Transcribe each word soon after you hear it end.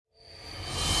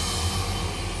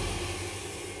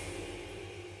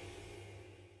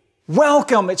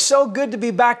Welcome. It's so good to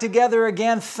be back together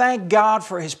again. Thank God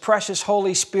for His precious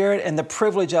Holy Spirit and the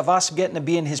privilege of us getting to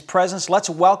be in His presence. Let's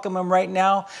welcome Him right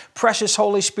now. Precious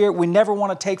Holy Spirit, we never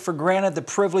want to take for granted the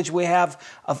privilege we have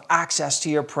of access to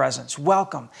Your presence.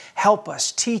 Welcome. Help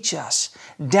us. Teach us.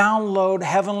 Download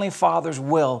Heavenly Father's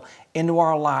will into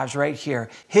our lives right here.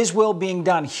 His will being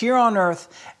done here on earth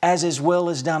as His will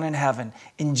is done in heaven.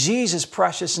 In Jesus'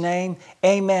 precious name,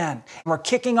 amen. We're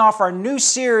kicking off our new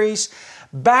series,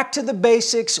 Back to the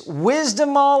Basics,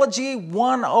 Wisdomology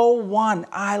 101.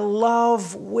 I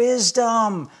love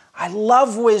wisdom. I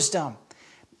love wisdom.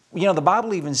 You know, the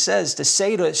Bible even says to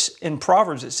say to us in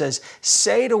Proverbs, it says,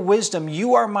 say to wisdom,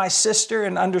 you are my sister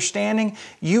in understanding.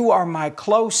 You are my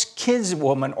close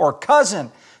kinswoman or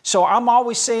cousin. So I'm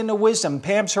always saying to wisdom,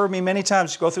 Pam's heard me many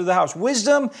times go through the house,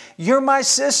 wisdom, you're my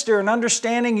sister, and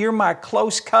understanding, you're my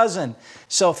close cousin.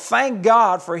 So thank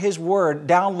God for His Word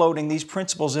downloading these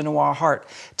principles into our heart.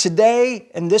 Today,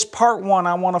 in this part one,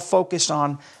 I want to focus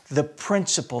on the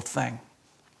principle thing.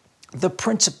 The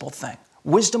principle thing.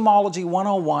 Wisdomology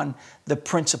 101, the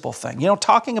principle thing. You know,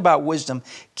 talking about wisdom,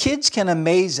 kids can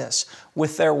amaze us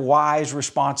with their wise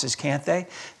responses, can't they?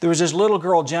 There was this little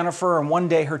girl, Jennifer, and one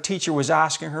day her teacher was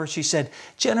asking her, she said,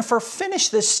 Jennifer, finish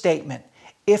this statement.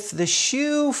 If the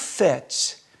shoe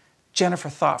fits, Jennifer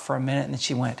thought for a minute and then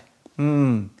she went,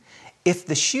 if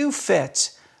the shoe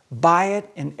fits, buy it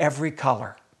in every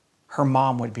color. Her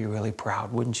mom would be really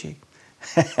proud, wouldn't she?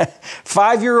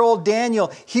 5-year-old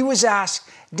Daniel, he was asked,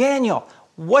 Daniel,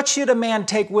 what should a man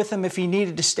take with him if he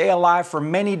needed to stay alive for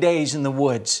many days in the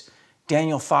woods?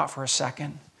 Daniel thought for a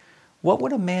second. What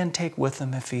would a man take with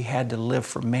him if he had to live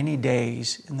for many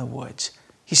days in the woods?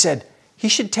 He said, he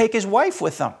should take his wife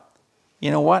with him. You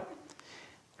know what?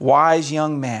 Wise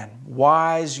young man.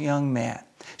 Wise young man.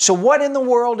 So what in the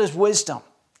world is wisdom?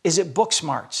 Is it book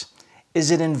smarts?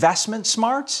 Is it investment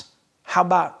smarts? How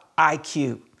about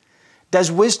IQ? Does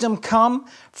wisdom come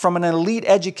from an elite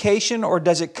education or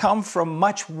does it come from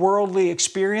much worldly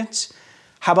experience?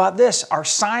 How about this? Are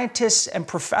scientists and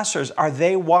professors, are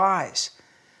they wise?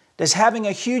 Does having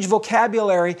a huge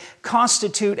vocabulary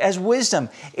constitute as wisdom?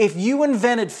 If you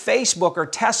invented Facebook or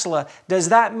Tesla, does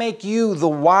that make you the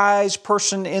wise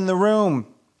person in the room?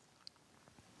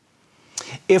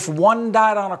 If one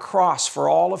died on a cross for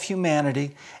all of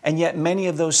humanity, and yet many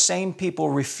of those same people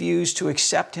refuse to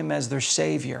accept Him as their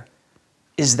Savior,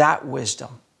 is that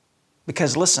wisdom?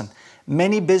 Because listen,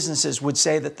 many businesses would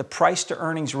say that the price to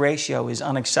earnings ratio is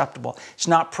unacceptable. It's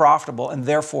not profitable and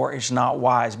therefore it's not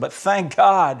wise. But thank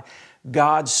God,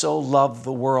 God so loved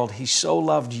the world. He so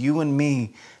loved you and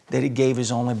me that He gave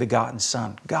His only begotten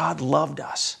Son. God loved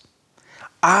us.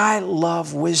 I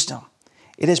love wisdom.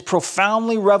 It has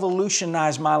profoundly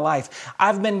revolutionized my life.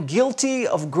 I've been guilty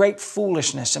of great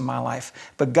foolishness in my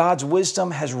life, but God's wisdom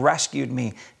has rescued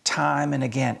me time and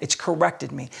again. It's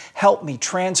corrected me, helped me,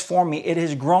 transformed me. It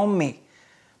has grown me.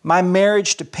 My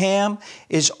marriage to Pam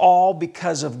is all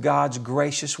because of God's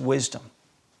gracious wisdom.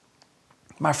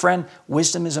 My friend,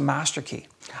 wisdom is a master key.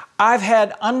 I've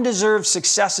had undeserved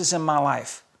successes in my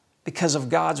life because of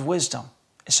God's wisdom.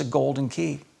 It's a golden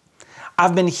key.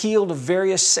 I've been healed of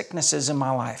various sicknesses in my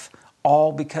life,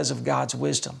 all because of God's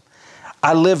wisdom.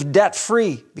 I live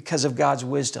debt-free because of God's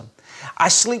wisdom. I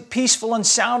sleep peaceful and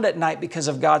sound at night because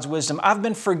of God's wisdom. I've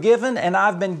been forgiven and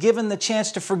I've been given the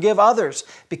chance to forgive others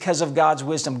because of God's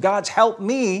wisdom. God's helped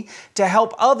me to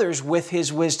help others with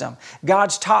His wisdom.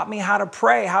 God's taught me how to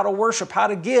pray, how to worship, how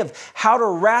to give, how to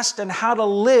rest, and how to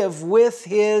live with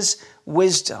His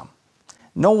wisdom.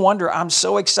 No wonder I'm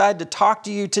so excited to talk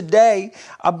to you today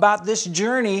about this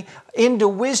journey into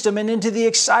wisdom and into the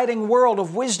exciting world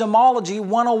of Wisdomology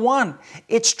 101.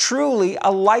 It's truly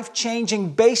a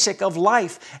life-changing basic of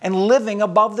life and living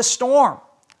above the storm.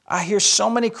 I hear so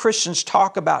many Christians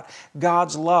talk about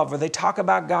God's love or they talk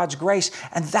about God's grace,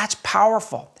 and that's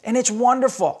powerful and it's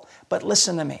wonderful. But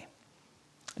listen to me.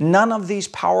 None of these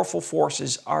powerful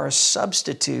forces are a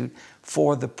substitute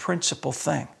for the principal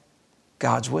thing,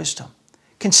 God's wisdom.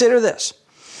 Consider this.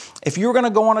 If you're going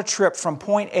to go on a trip from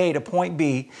point A to point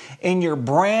B in your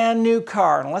brand new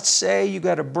car, and let's say you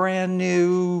got a brand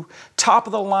new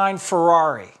top-of-the-line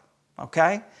Ferrari,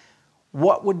 okay?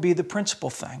 What would be the principal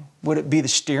thing? Would it be the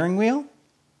steering wheel?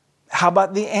 How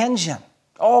about the engine?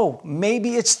 Oh,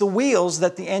 maybe it's the wheels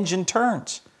that the engine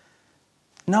turns.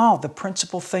 No, the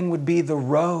principal thing would be the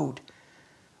road.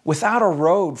 Without a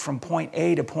road from point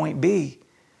A to point B,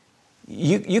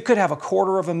 you could have a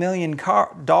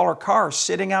 $250,000 car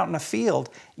sitting out in a field.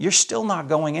 You're still not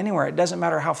going anywhere. It doesn't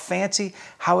matter how fancy,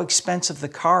 how expensive the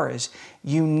car is.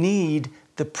 You need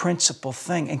the principal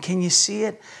thing. And can you see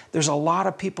it? There's a lot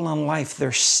of people in life,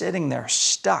 they're sitting there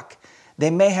stuck They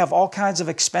may have all kinds of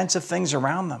expensive things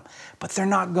around them, but they're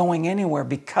not going anywhere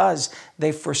because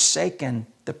they've forsaken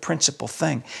the principal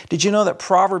thing. Did you know that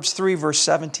Proverbs 3 verse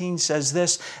 17 says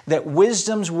this, that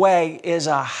wisdom's way is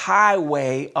a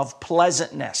highway of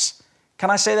pleasantness?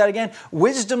 Can I say that again?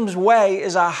 Wisdom's way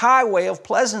is a highway of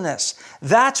pleasantness.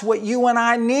 That's what you and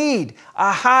I need,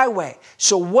 a highway.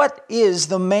 So what is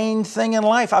the main thing in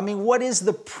life? I mean, what is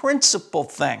the principal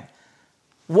thing?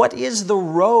 What is the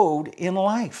road in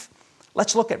life?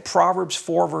 Let's look at Proverbs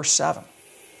 4 verse 7.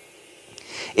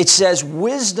 It says,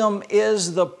 wisdom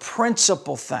is the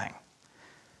principal thing.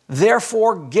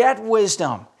 Therefore, get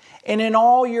wisdom. And in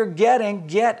all you're getting,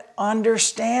 get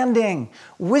understanding.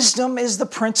 Wisdom is the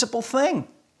principal thing.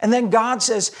 And then God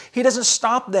says, He doesn't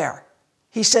stop there.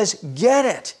 He says, get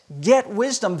it. Get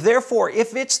wisdom. Therefore,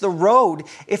 if it's the road,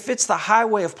 if it's the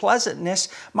highway of pleasantness,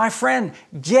 my friend,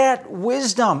 get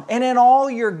wisdom. And in all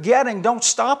you're getting, don't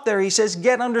stop there. He says,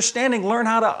 get understanding. Learn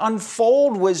how to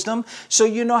unfold wisdom so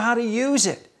you know how to use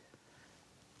it.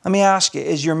 Let me ask you,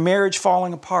 is your marriage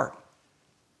falling apart?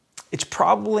 It's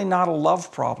probably not a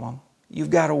love problem. You've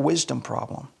got a wisdom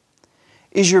problem.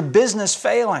 Is your business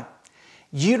failing?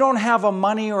 You don't have a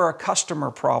money or a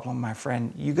customer problem, my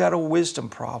friend. You got a wisdom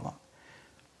problem.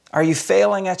 Are you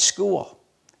failing at school?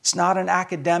 It's not an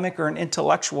academic or an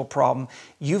intellectual problem.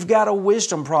 You've got a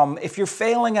wisdom problem. If you're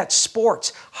failing at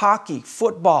sports, hockey,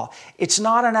 football, it's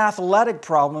not an athletic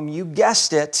problem. You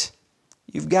guessed it.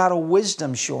 You've got a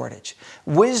wisdom shortage.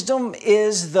 Wisdom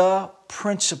is the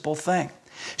principal thing.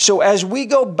 So as we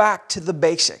go back to the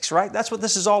basics, right? That's what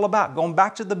this is all about. Going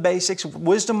back to the basics,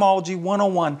 Wisdomology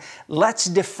 101. Let's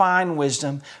define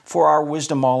wisdom for our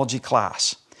Wisdomology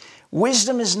class.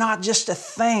 Wisdom is not just a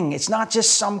thing. It's not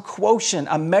just some quotient,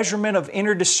 a measurement of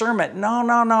inner discernment. No,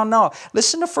 no, no, no.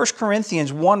 Listen to 1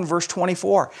 Corinthians 1 verse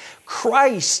 24.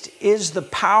 Christ is the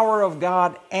power of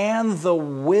God and the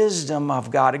wisdom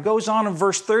of God. It goes on in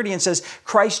verse 30 and says,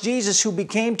 Christ Jesus who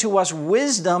became to us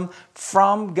wisdom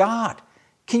from God.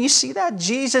 Can you see that?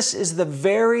 Jesus is the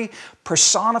very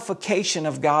personification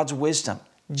of God's wisdom.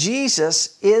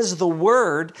 Jesus is the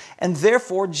Word, and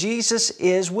therefore Jesus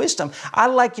is wisdom. I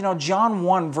like, John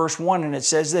 1 verse 1, and it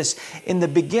says this, in the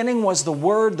beginning was the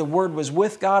Word was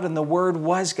with God, and the Word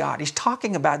was God. He's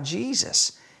talking about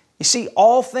Jesus. You see,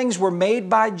 all things were made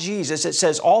by Jesus. It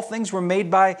says all things were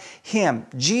made by Him,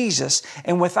 Jesus,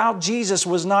 and without Jesus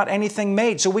was not anything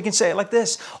made. So we can say it like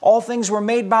this, all things were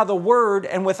made by the Word,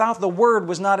 and without the Word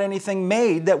was not anything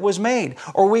made that was made.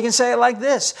 Or we can say it like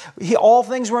this, all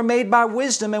things were made by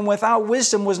wisdom, and without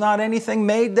wisdom was not anything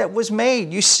made that was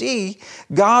made. You see,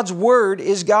 God's Word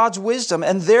is God's wisdom,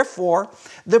 and therefore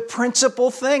the principal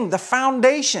thing, the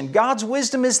foundation. God's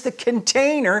wisdom is the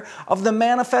container of the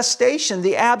manifestation,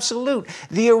 the absolute,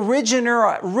 the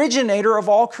originator of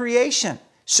all creation.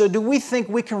 So do we think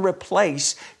we can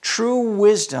replace true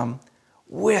wisdom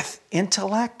with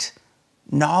intellect,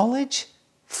 knowledge,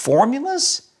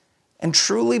 formulas, and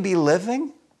truly be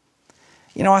living?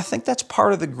 I think that's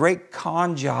part of the great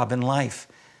con job in life.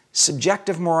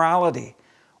 Subjective morality,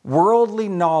 worldly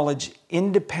knowledge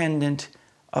independent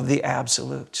of the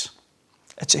absolutes.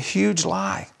 It's a huge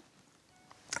lie.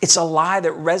 It's a lie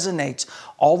that resonates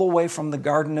all the way from the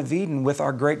Garden of Eden with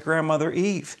our great-grandmother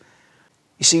Eve.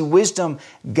 You see, wisdom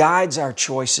guides our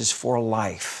choices for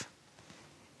life.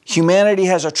 Humanity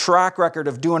has a track record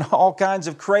of doing all kinds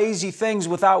of crazy things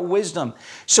without wisdom.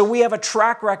 So we have a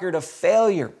track record of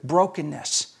failure,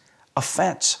 brokenness,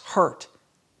 offense, hurt,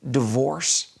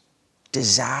 divorce,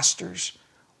 disasters,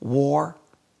 war.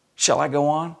 Shall I go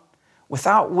on?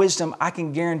 Without wisdom, I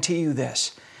can guarantee you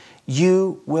this.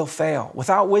 You will fail.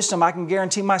 Without wisdom, I can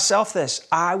guarantee myself this.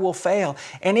 I will fail.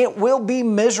 And it will be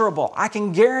miserable. I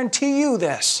can guarantee you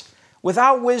this.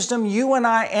 Without wisdom, you and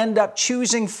I end up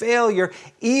choosing failure,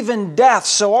 even death.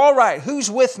 So all right, who's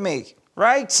with me,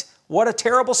 right? What a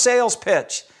terrible sales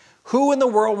pitch. Who in the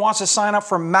world wants to sign up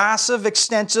for massive,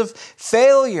 extensive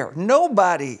failure?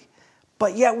 Nobody.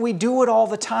 But yet we do it all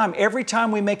the time. Every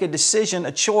time we make a decision,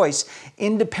 a choice,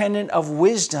 independent of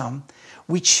wisdom,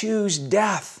 we choose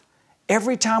death.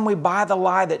 Every time we buy the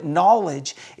lie that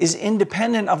knowledge is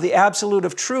independent of the absolute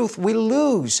of truth, we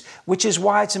lose, which is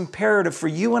why it's imperative for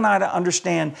you and I to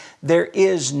understand there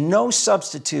is no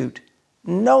substitute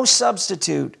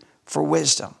for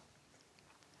wisdom.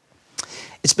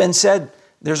 It's been said,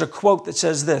 there's a quote that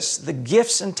says this, the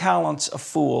gifts and talents of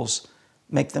fools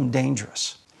make them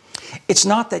dangerous. It's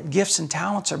not that gifts and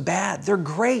talents are bad. They're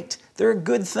great. They're a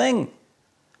good thing.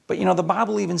 But the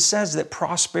Bible even says that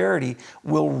prosperity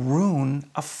will ruin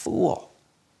a fool.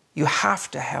 You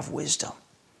have to have wisdom.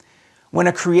 When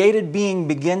a created being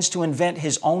begins to invent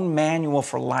his own manual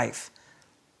for life,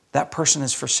 that person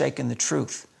has forsaken the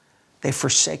truth. They've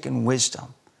forsaken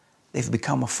wisdom. They've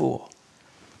become a fool.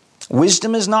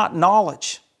 Wisdom is not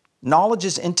knowledge. Knowledge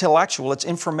is intellectual, it's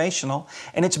informational,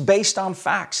 and it's based on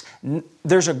facts.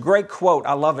 There's a great quote,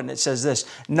 I love it, and it says this: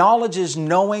 knowledge is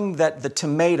knowing that the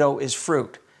tomato is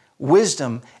fruit.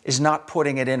 Wisdom is not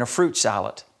putting it in a fruit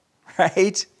salad,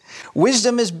 right?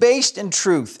 Wisdom is based in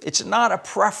truth. It's not a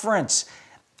preference.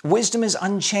 Wisdom is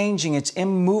unchanging. It's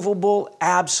immovable,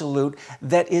 absolute,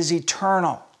 that is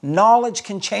eternal. Knowledge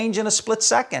can change in a split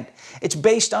second. It's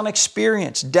based on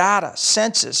experience, data,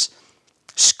 senses.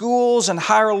 Schools and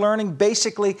higher learning,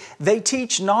 basically, they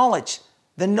teach knowledge,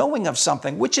 the knowing of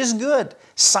something, which is good.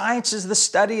 Science is the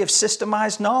study of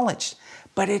systemized knowledge,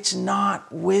 but it's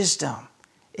not wisdom.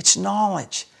 It's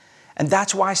knowledge. And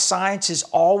that's why science is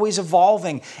always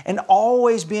evolving and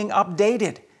always being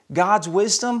updated. God's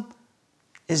wisdom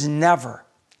is never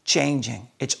changing.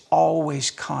 It's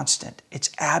always constant.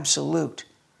 It's absolute.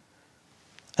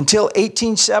 Until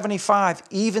 1875,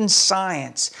 even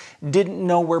science didn't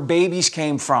know where babies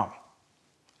came from.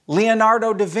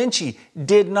 Leonardo da Vinci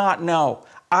did not know.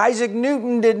 Isaac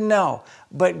Newton didn't know.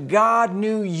 But God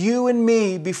knew you and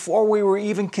me before we were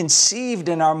even conceived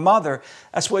in our mother.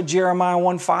 That's what Jeremiah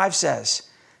 1:5 says.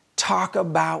 Talk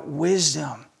about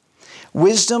wisdom.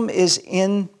 Wisdom is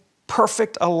in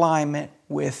perfect alignment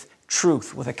with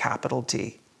truth, with a capital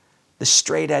T, the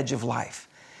straight edge of life.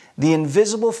 The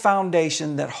invisible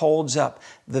foundation that holds up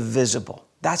the visible.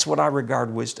 That's what I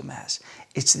regard wisdom as.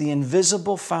 It's the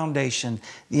invisible foundation,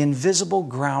 the invisible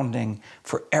grounding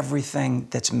for everything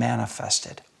that's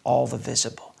manifested, all the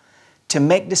visible. To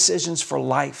make decisions for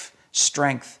life,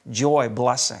 strength, joy,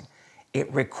 blessing,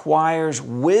 it requires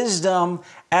wisdom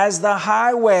as the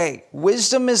highway.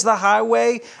 Wisdom is the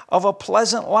highway of a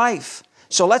pleasant life.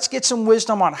 So let's get some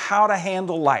wisdom on how to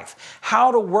handle life,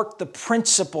 how to work the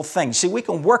principal things. See, we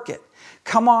can work it.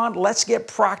 Come on, let's get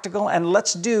practical and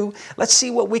let's see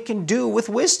what we can do with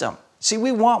wisdom. See,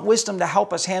 we want wisdom to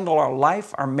help us handle our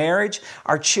life, our marriage,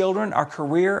 our children, our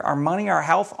career, our money, our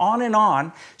health, on and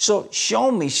on. So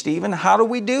show me, Stephen, how do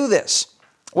we do this?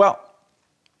 Well,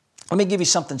 let me give you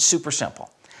something super simple.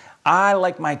 I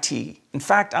like my tea. In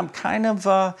fact, I'm kind of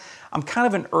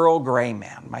an Earl Grey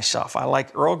man myself. I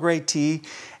like Earl Grey tea,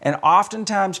 and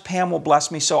oftentimes Pam will bless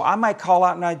me. So I might call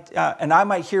out and I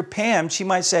might hear Pam. She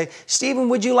might say, "Stephen,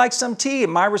 would you like some tea?"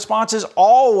 And my response is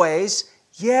always,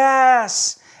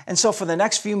 yes. And so for the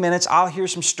next few minutes, I'll hear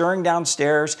some stirring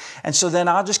downstairs. And so then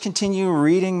I'll just continue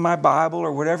reading my Bible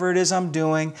or whatever it is I'm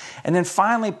doing. And then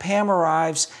finally Pam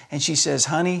arrives and she says,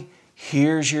 "Honey,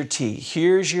 here's your tea.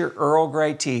 Here's your Earl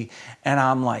Grey tea." And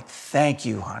I'm like, "Thank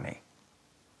you, honey."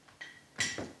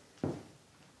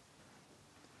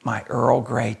 My Earl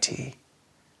Grey tea.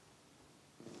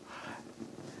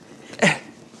 There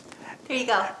you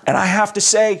go. And I have to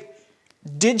say,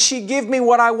 did she give me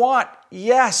what I want?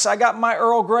 Yes, I got my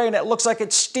Earl Grey and it looks like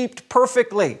it's steeped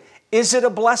perfectly. Is it a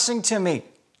blessing to me?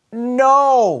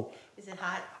 No. Is it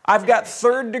hot? I've got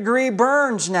third-degree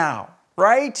burns now,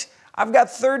 right? I've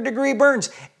got third-degree burns.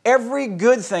 Every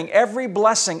good thing, every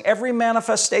blessing, every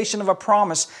manifestation of a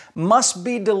promise must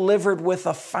be delivered with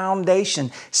a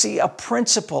foundation. See, a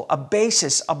principle, a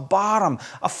basis, a bottom,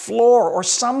 a floor, or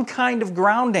some kind of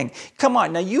grounding. Come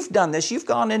on, now you've done this. You've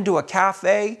gone into a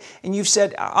cafe and you've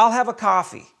said, "I'll have a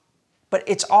coffee." But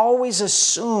it's always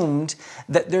assumed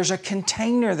that there's a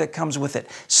container that comes with it,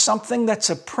 something that's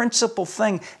a principal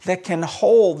thing that can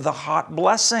hold the hot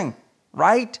blessing,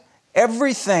 right?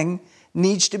 Everything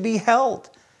needs to be held.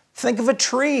 Think of a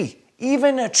tree.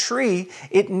 Even a tree,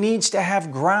 it needs to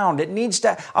have ground.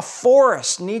 A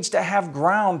forest needs to have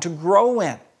ground to grow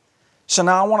in. So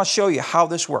now I want to show you how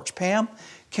this works. Pam,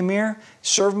 come here.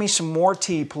 Serve me some more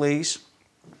tea, please.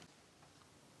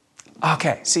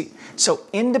 Okay, see, so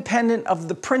independent of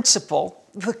the principle,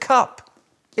 the cup,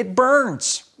 it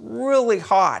burns really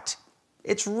hot.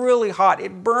 It's really hot.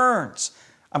 It burns.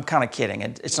 I'm kind of kidding.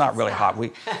 It's not really hot.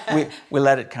 We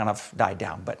let it kind of die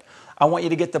down. But I want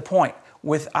you to get the point.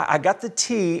 I got the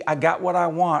tea, I got what I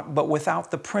want, but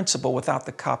without the principle, without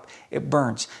the cup, it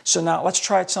burns. So now let's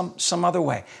try it some other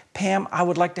way. Pam, I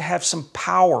would like to have some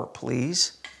power,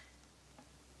 please.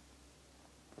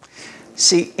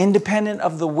 See, independent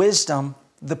of the wisdom,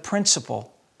 the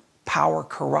principle, power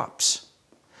corrupts.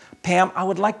 Pam, I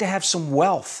would like to have some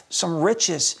wealth, some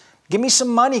riches. Give me some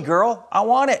money, girl. I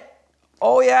want it.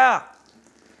 Oh, yeah.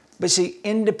 But see,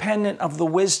 independent of the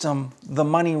wisdom, the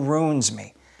money ruins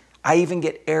me. I even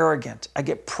get arrogant. I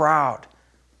get proud.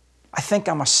 I think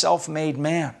I'm a self-made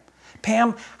man.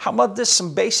 Pam, how about this,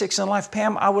 some basics in life?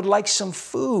 Pam, I would like some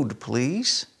food,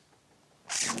 please.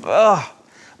 Ugh.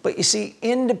 But you see,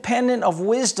 independent of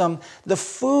wisdom, the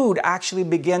food actually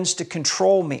begins to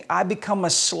control me. I become a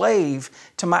slave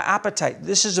to my appetite.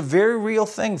 This is a very real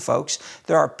thing, folks.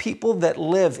 There are people that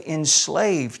live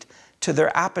enslaved to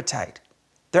their appetite.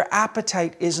 Their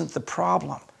appetite isn't the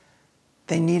problem.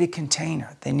 They need a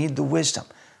container. They need the wisdom.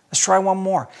 Let's try one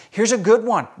more. Here's a good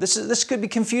one. This could be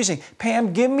confusing.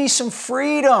 Pam, give me some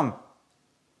freedom.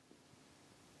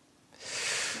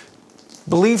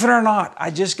 Believe it or not,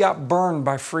 I just got burned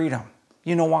by freedom.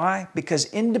 You know why? Because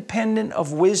independent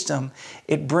of wisdom,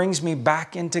 it brings me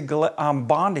back into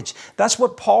bondage. That's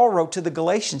what Paul wrote to the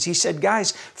Galatians. He said,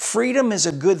 guys, freedom is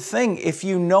a good thing if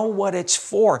you know what it's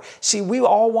for. See, we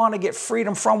all want to get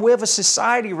freedom from. We have a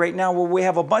society right now where we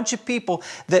have a bunch of people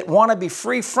that want to be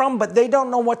free from, but they don't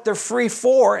know what they're free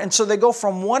for. And so they go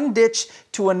from one ditch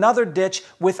to another ditch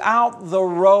without the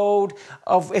road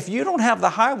of, if you don't have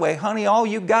the highway, honey, all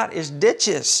you got is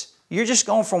ditches. You're just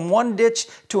going from one ditch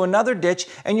to another ditch,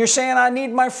 and you're saying, I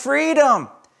need my freedom.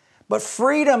 But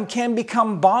freedom can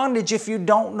become bondage if you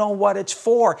don't know what it's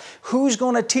for. Who's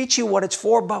going to teach you what it's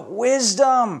for but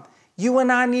wisdom? You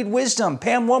and I need wisdom.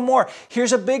 Pam, one more.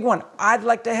 Here's a big one. I'd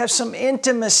like to have some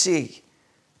intimacy.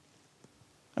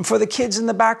 And for the kids in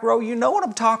the back row, you know what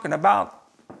I'm talking about.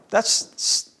 There's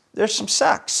some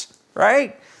sex,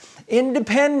 right?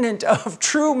 Independent of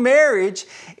true marriage,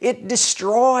 it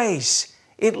destroys.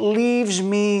 It leaves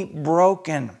me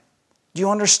broken. Do you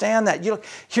understand that?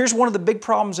 Here's one of the big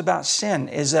problems about sin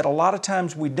is that a lot of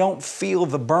times we don't feel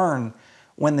the burn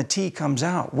when the tea comes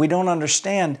out. We don't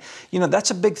understand.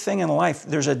 That's a big thing in life.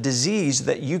 There's a disease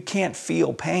that you can't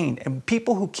feel pain. And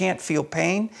people who can't feel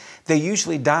pain, they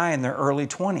usually die in their early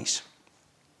 20s.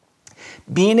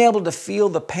 Being able to feel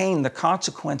the pain, the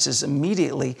consequences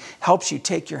immediately helps you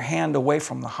take your hand away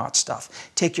from the hot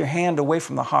stuff. Take your hand away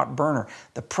from the hot burner.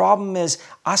 The problem is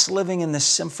us living in this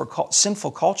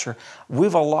sinful culture, a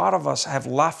lot of us have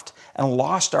left and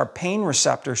lost our pain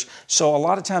receptors. So a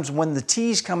lot of times when the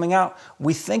tea's coming out,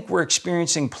 we think we're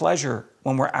experiencing pleasure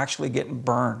when we're actually getting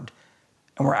burned.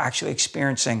 And we're actually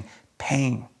experiencing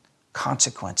pain,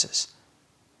 consequences.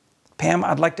 Pam,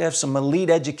 I'd like to have some elite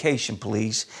education,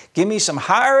 please. Give me some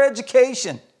higher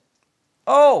education.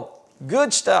 Oh,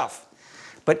 good stuff.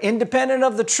 But independent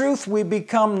of the truth, we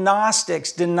become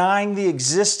Gnostics, denying the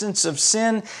existence of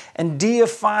sin and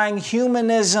deifying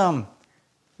humanism.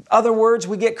 In other words,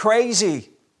 we get crazy.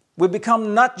 We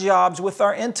become nut jobs with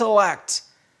our intellect.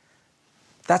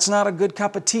 That's not a good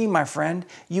cup of tea, my friend.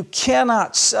 You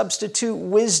cannot substitute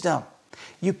wisdom.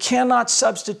 You cannot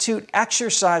substitute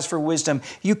exercise for wisdom.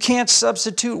 You can't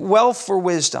substitute wealth for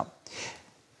wisdom.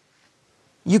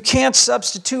 You can't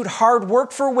substitute hard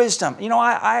work for wisdom.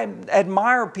 I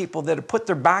admire people that have put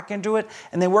their back into it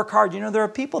and they work hard. There are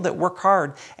people that work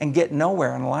hard and get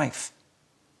nowhere in life.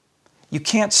 You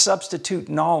can't substitute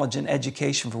knowledge and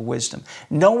education for wisdom.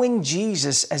 Knowing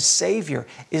Jesus as Savior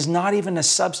is not even a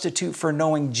substitute for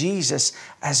knowing Jesus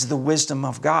as the wisdom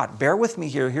of God. Bear with me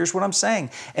here. Here's what I'm saying.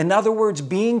 In other words,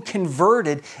 being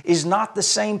converted is not the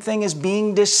same thing as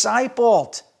being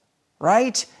discipled,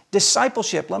 right?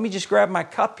 Discipleship. Let me just grab my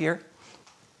cup here.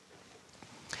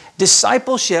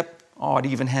 Discipleship. Oh, it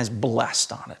even has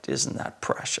blessed on it. Isn't that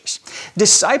precious?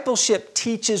 Discipleship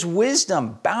teaches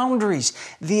wisdom, boundaries,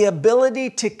 the ability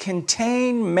to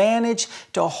contain, manage,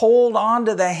 to hold on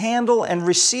to the handle and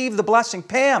receive the blessing.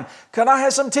 Pam, can I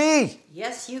have some tea?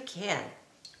 Yes, you can.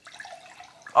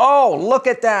 Oh, look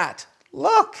at that.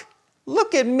 Look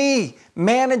at me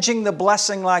managing the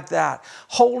blessing like that,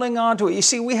 holding on to it. You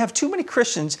see, we have too many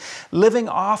Christians living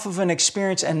off of an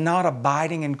experience and not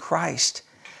abiding in Christ.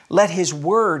 Let His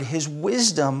Word, His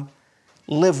wisdom,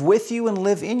 live with you and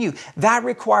live in you. That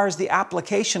requires the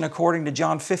application according to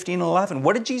John 15:11.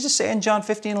 What did Jesus say in John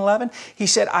 15:11? He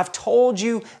said, I've told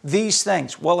you these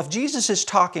things. Well, if Jesus is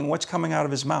talking, what's coming out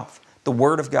of His mouth? The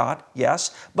Word of God,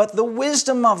 yes, but the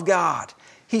wisdom of God.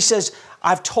 He says,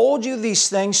 I've told you these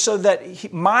things so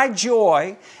that my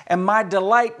joy and my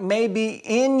delight may be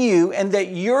in you and that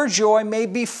your joy may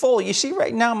be full. You see,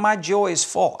 right now my joy is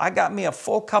full. I got me a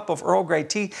full cup of Earl Grey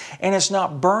tea and it's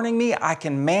not burning me. I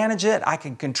can manage it. I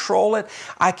can control it.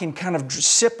 I can kind of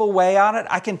sip away on it.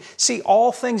 I can see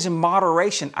all things in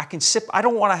moderation. I can sip. I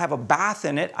don't want to have a bath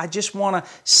in it. I just want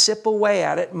to sip away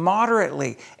at it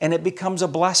moderately and it becomes a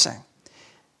blessing.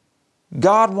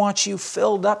 God wants you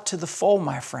filled up to the full,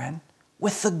 my friend,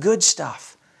 with the good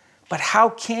stuff. But how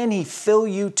can He fill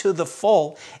you to the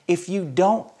full if you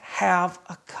don't have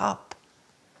a cup?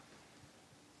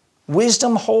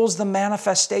 Wisdom holds the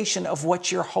manifestation of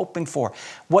what you're hoping for,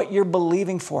 what you're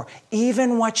believing for,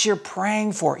 even what you're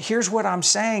praying for. Here's what I'm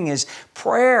saying is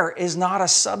prayer is not a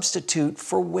substitute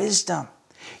for wisdom.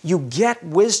 You get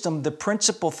wisdom, the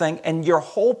principal thing, and your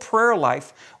whole prayer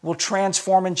life will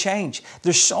transform and change.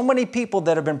 There's so many people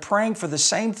that have been praying for the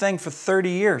same thing for 30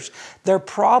 years. Their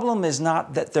problem is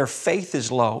not that their faith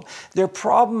is low. Their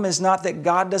problem is not that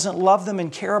God doesn't love them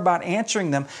and care about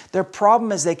answering them. Their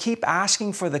problem is they keep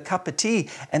asking for the cup of tea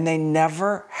and they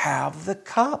never have the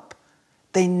cup.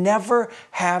 They never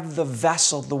have the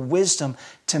vessel, the wisdom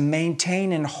to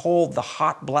maintain and hold the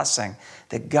hot blessing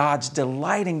that God's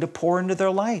delighting to pour into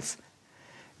their life.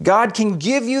 God can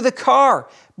give you the car,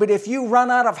 but if you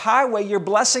run out of highway, your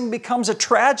blessing becomes a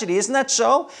tragedy. Isn't that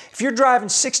so? If you're driving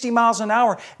 60 miles an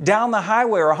hour down the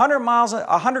highway or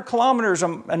 100 kilometers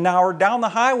an hour down the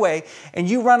highway and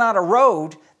you run out of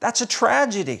road, that's a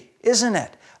tragedy, isn't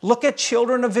it? Look at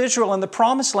children of Israel in the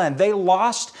Promised Land. They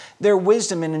lost their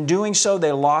wisdom, and in doing so,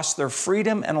 they lost their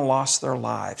freedom and lost their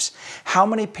lives. How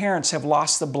many parents have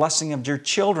lost the blessing of their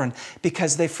children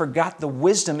because they forgot the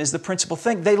wisdom is the principal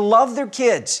thing? They love their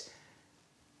kids,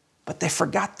 but they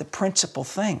forgot the principal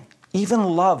thing. Even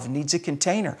love needs a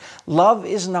container. Love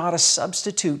is not a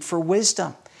substitute for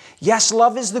wisdom. Yes,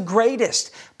 love is the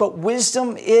greatest, but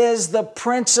wisdom is the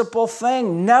principal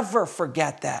thing. Never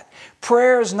forget that.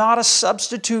 Prayer is not a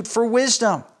substitute for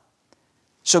wisdom.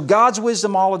 So God's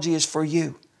wisdomology is for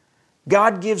you.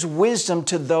 God gives wisdom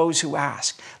to those who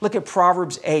ask. Look at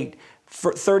Proverbs 8,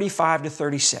 35 to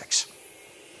 36.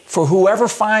 For whoever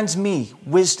finds me,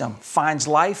 wisdom, finds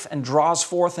life and draws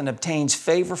forth and obtains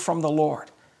favor from the Lord.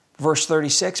 Verse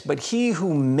 36, but he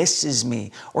who misses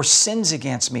me or sins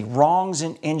against me wrongs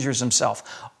and injures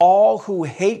himself. All who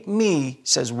hate me,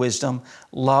 says wisdom,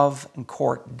 love and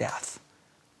court death.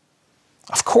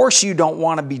 Of course you don't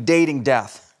want to be dating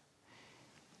death.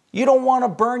 You don't want to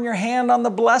burn your hand on the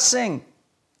blessing.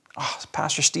 Oh,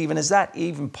 Pastor Stephen, is that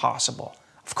even possible?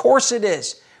 Of course it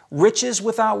is. Riches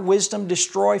without wisdom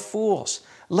destroy fools.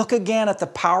 Look again at the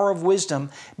power of wisdom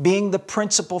being the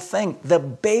principal thing, the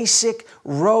basic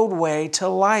roadway to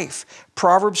life.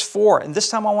 Proverbs 4, and this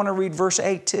time I want to read verse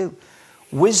 8 too.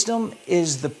 Wisdom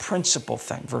is the principal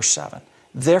thing, verse 7.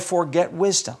 Therefore get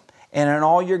wisdom, and in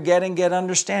all you're getting, get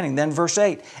understanding. Then verse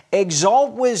 8,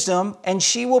 exalt wisdom, and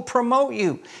she will promote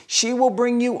you. She will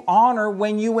bring you honor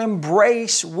when you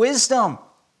embrace wisdom.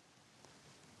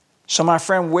 So my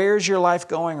friend, where's your life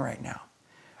going right now?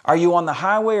 Are you on the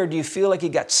highway, or do you feel like you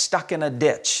got stuck in a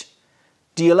ditch?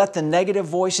 Do you let the negative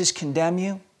voices condemn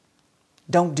you?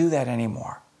 Don't do that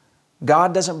anymore.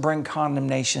 God doesn't bring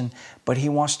condemnation, but He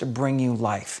wants to bring you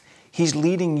life. He's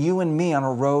leading you and me on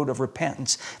a road of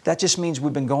repentance. That just means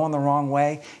we've been going the wrong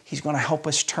way. He's going to help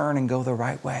us turn and go the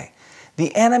right way.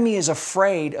 The enemy is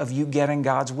afraid of you getting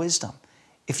God's wisdom.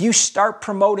 If you start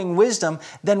promoting wisdom,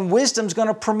 then wisdom's going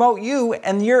to promote you,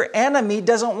 and your enemy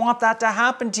doesn't want that to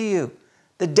happen to you.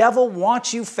 The devil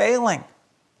wants you failing.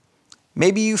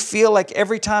 Maybe you feel like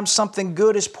every time something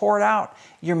good is poured out,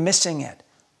 you're missing it.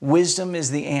 Wisdom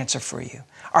is the answer for you.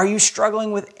 Are you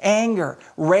struggling with anger,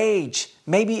 rage,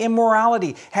 maybe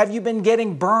immorality? Have you been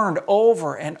getting burned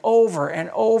over and over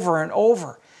and over and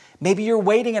over? Maybe you're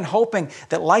waiting and hoping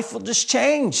that life will just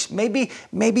change. Maybe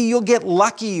you'll get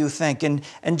lucky, you think, and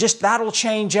just that'll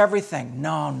change everything.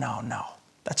 No.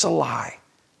 That's a lie.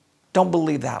 Don't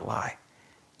believe that lie.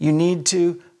 You need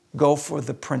to go for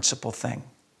the principal thing.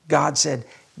 God said,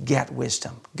 get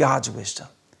wisdom, God's wisdom.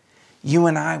 You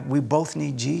and I, we both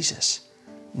need Jesus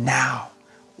now,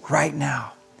 right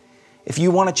now. If you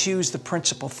want to choose the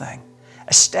principal thing,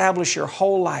 establish your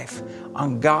whole life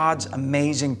on God's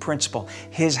amazing principle,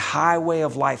 His highway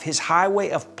of life, His highway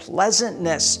of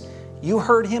pleasantness. You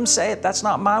heard Him say it. That's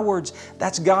not my words.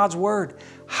 That's God's word.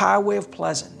 Highway of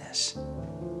pleasantness.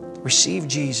 Receive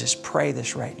Jesus. Pray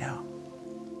this right now.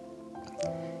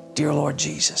 Dear Lord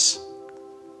Jesus,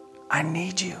 I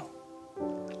need you.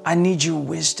 I need your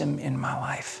wisdom in my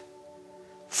life.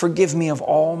 Forgive me of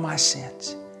all my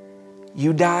sins.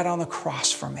 You died on the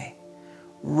cross for me,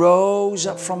 rose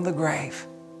up from the grave.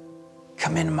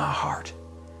 Come into my heart.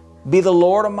 Be the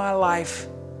Lord of my life.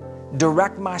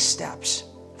 Direct my steps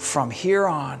from here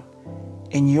on.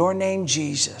 In your name,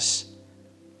 Jesus.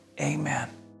 Amen.